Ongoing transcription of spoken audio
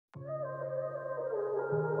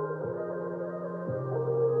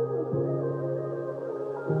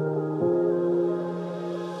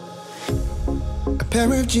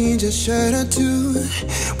pair of jeans, a shirt or two.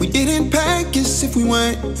 We didn't pack as if we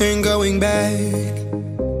weren't going back.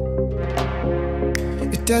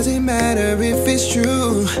 It doesn't matter if it's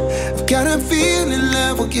true. I've got a feeling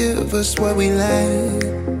love will give us what we lack.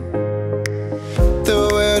 The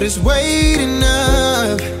world is waiting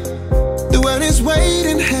up. The world is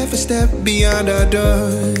waiting half a step beyond our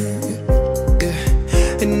door.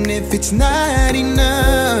 Yeah. And if it's not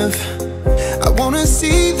enough, I wanna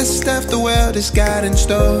see the stuff the world has got in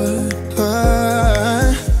store.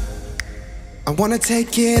 I wanna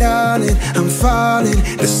take it all in, I'm falling.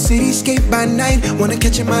 The cityscape by night, wanna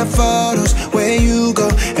catch in my photos. Where you go,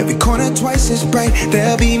 every corner twice as bright.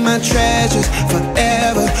 They'll be my treasures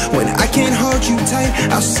forever. When I can't hold you tight,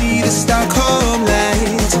 I'll see the Stockholm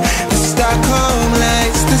lights. The Stockholm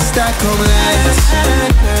lights, the Stockholm lights.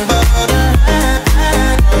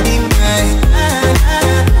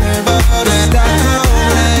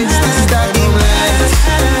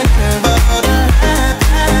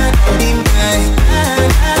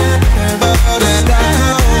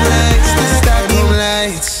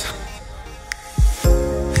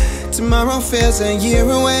 Tomorrow feels a year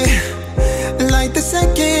away, like the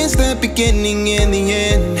seconds, the beginning and the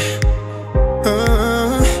end.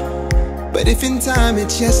 But if in time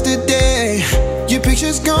it's yesterday, your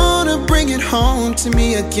picture's gonna bring it home to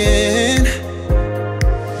me again.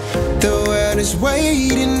 The world is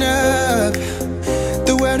waiting up.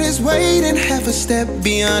 The world is waiting half a step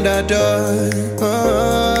beyond our door.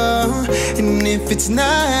 And if it's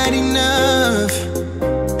not enough,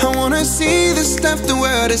 I wanna see the stuff the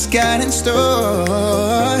world has got in store.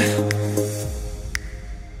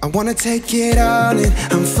 I wanna take it all in,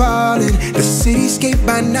 I'm falling. The cityscape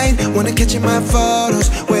by night, wanna catch in my photos.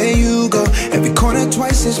 Where you go, every corner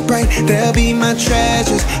twice as bright. They'll be my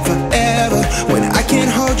treasures forever. When I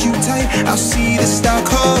can't hold you tight, I'll see the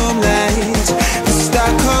Stockholm lights. The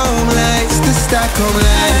Stockholm lights, the Stockholm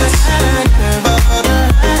lights.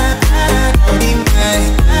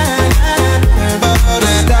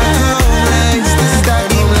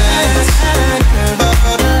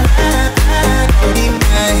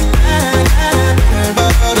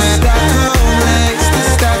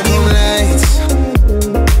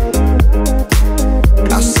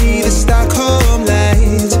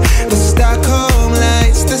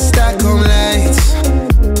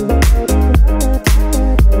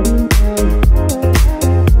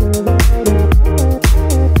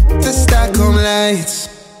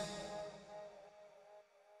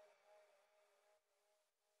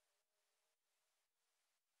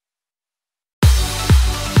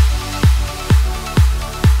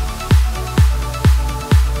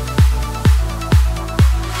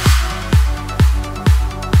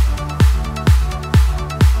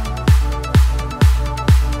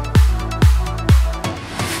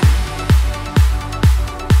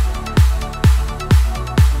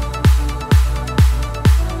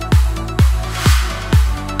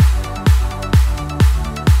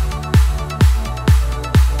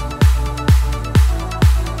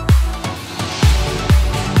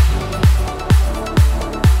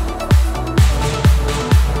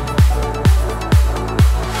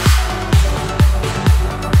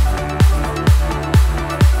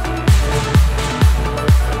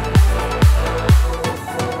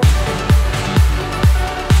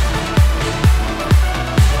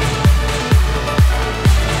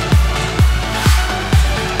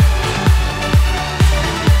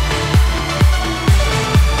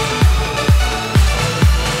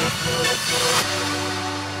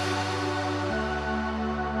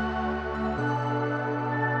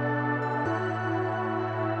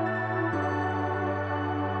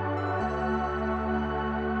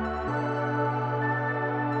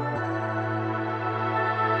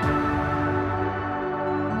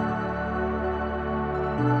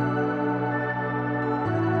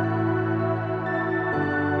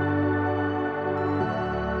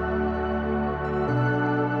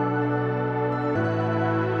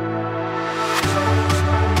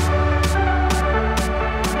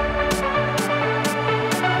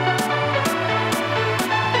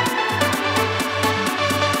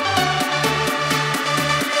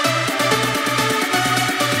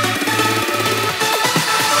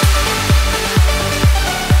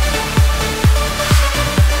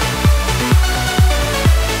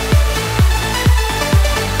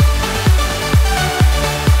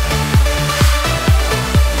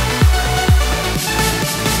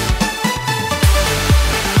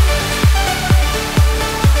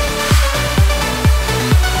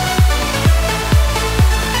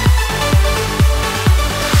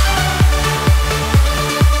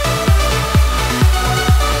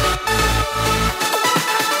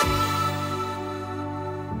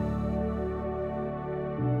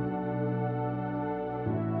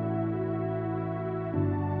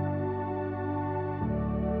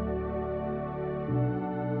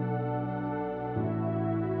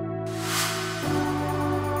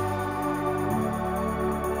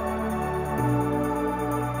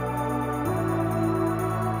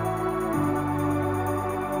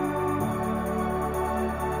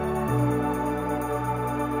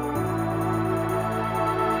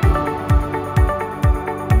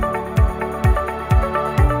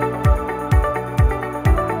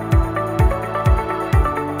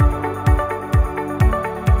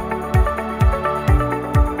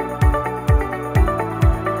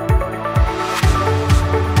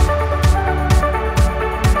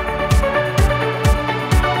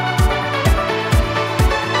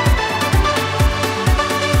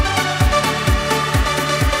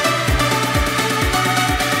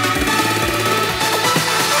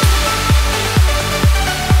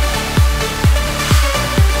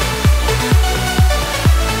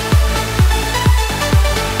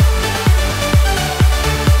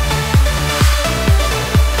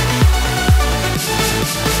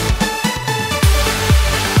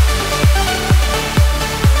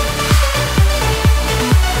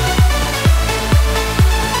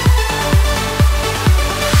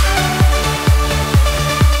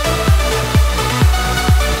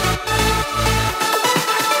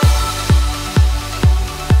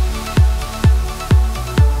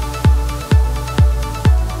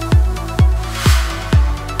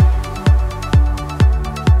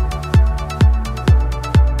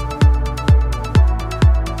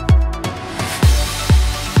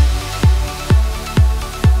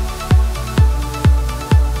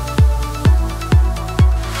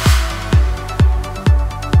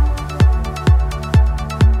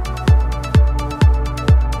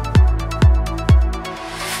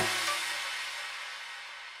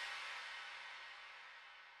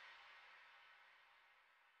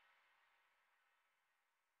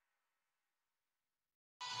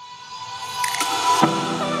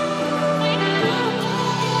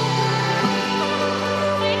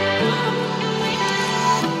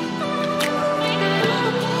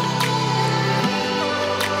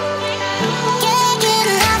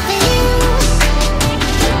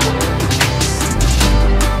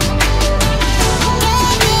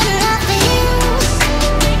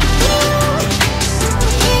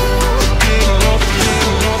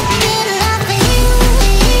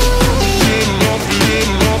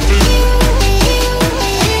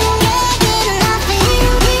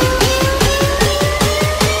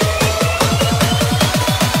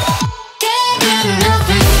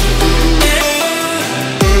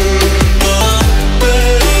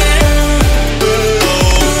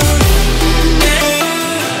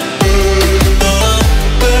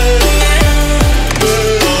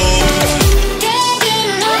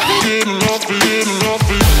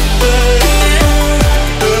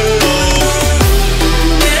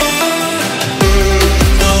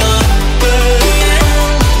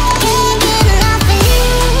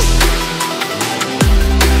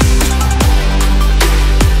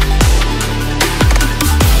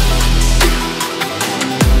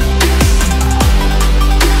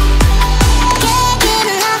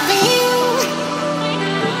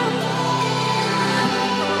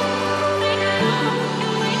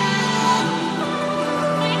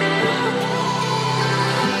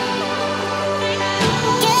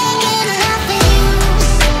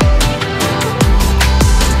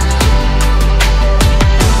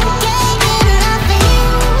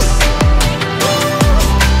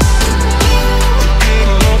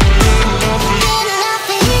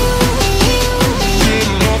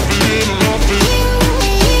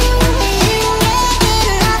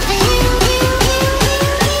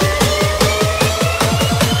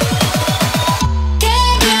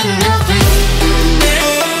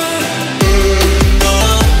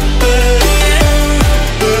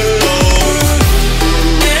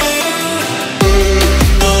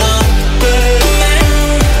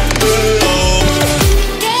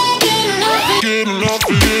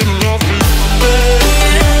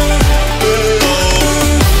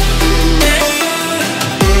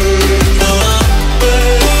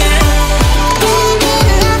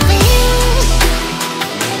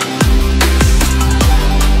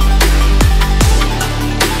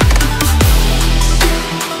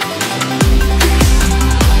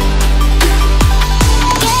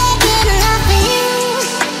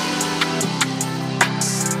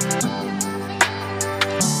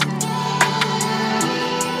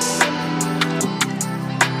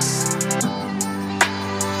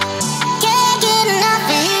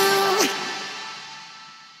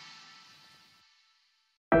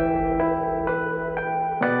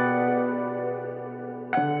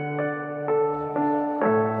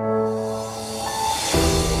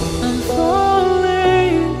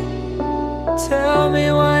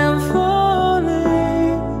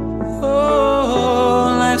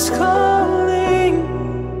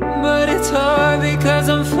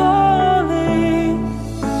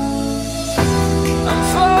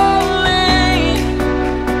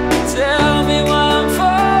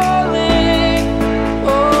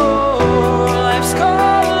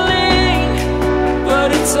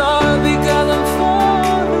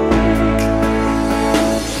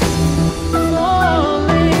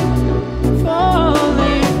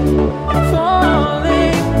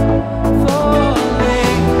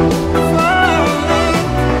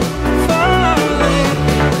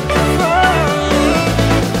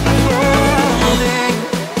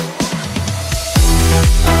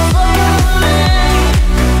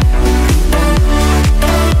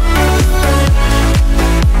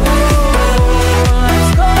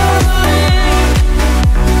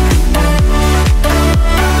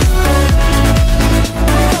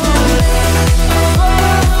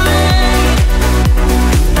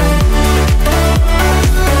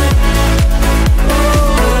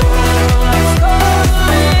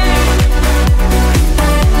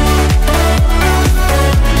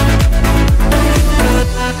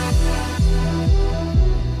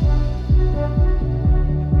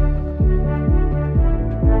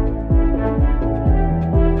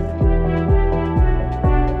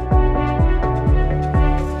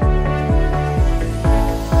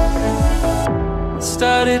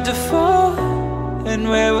 Started to fall, and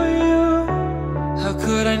where were you? How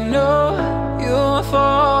could I know you were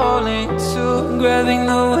falling too? Grabbing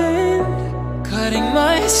the wind, cutting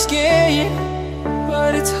my skin,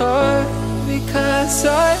 but it's hard because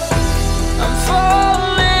I'm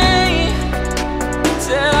falling.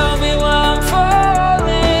 Tell me why I'm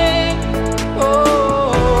falling.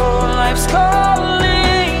 Oh, life's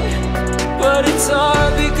calling, but it's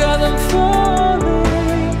hard because I'm falling.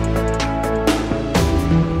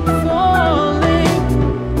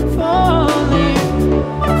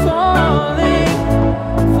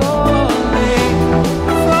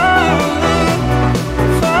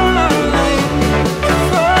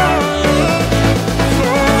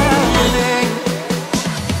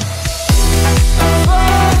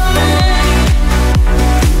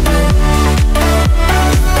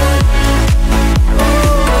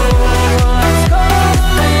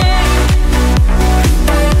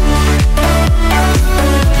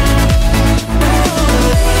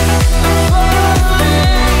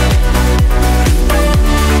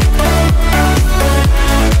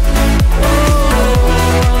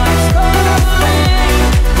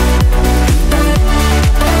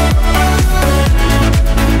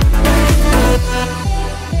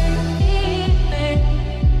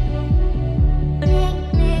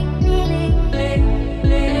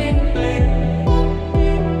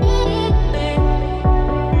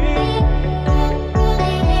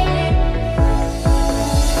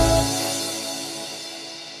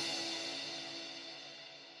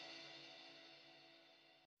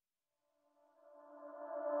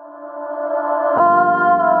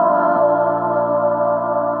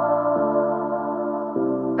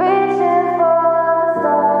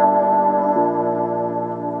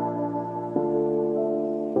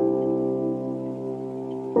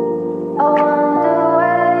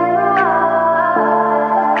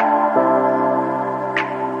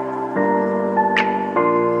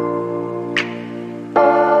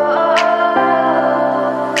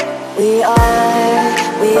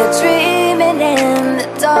 We are dreaming in the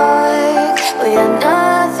dark. We are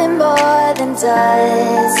nothing more than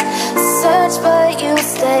dust. Search but you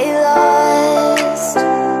stay lost.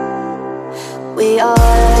 We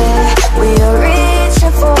are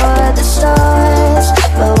reaching for the stars,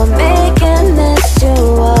 but we're making this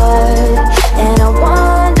too hard. And I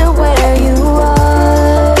wonder where you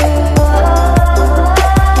are.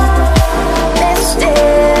 Mysterious,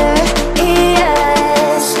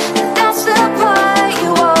 that's the part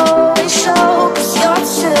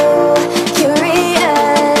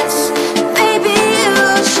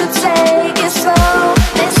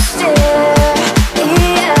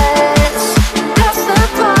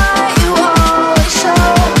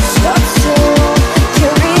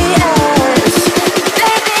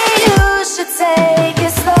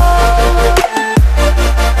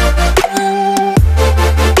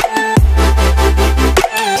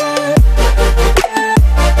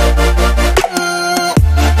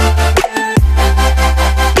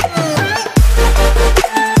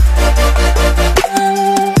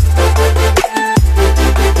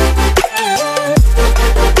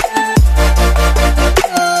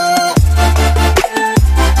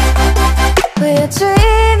We're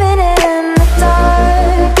dreaming in the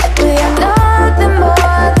dark. We are nothing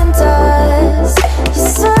more than dust. You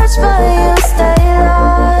search but you stay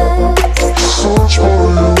lost. Search for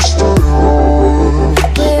you, stay lost.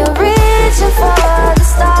 We are reaching for the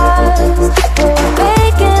stars, but we're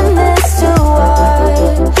making this too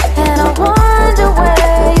hard. And I wonder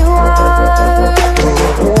where you are.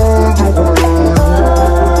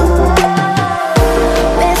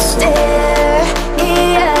 Mysterious,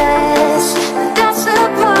 that's the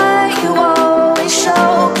part you always show.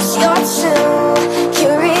 'Cause you're too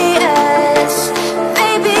curious.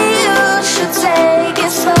 Maybe you should take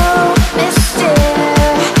it slow. Mysterious,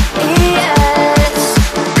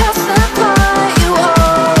 that's the part you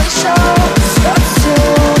always show. 'Cause you're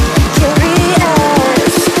too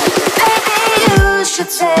curious. Maybe you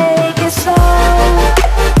should take it slow.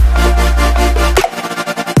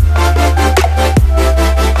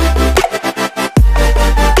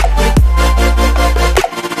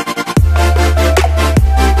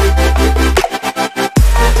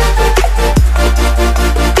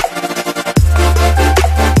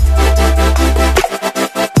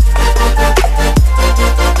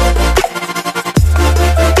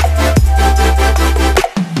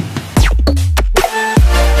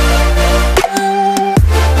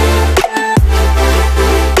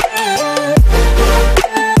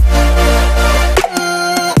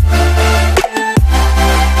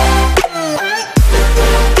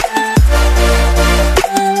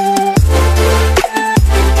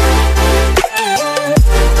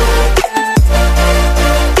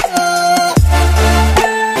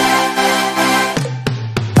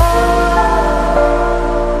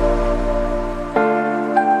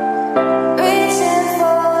 Reaching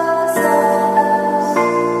for the stars.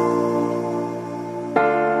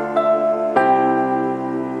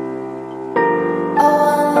 I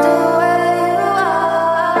wonder where you are.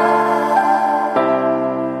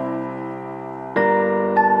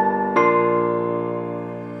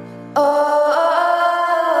 Oh.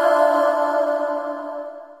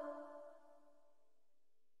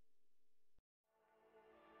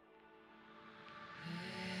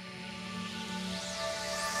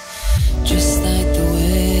 Just like the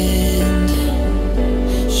wind,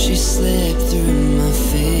 she slipped through my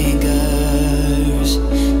fingers.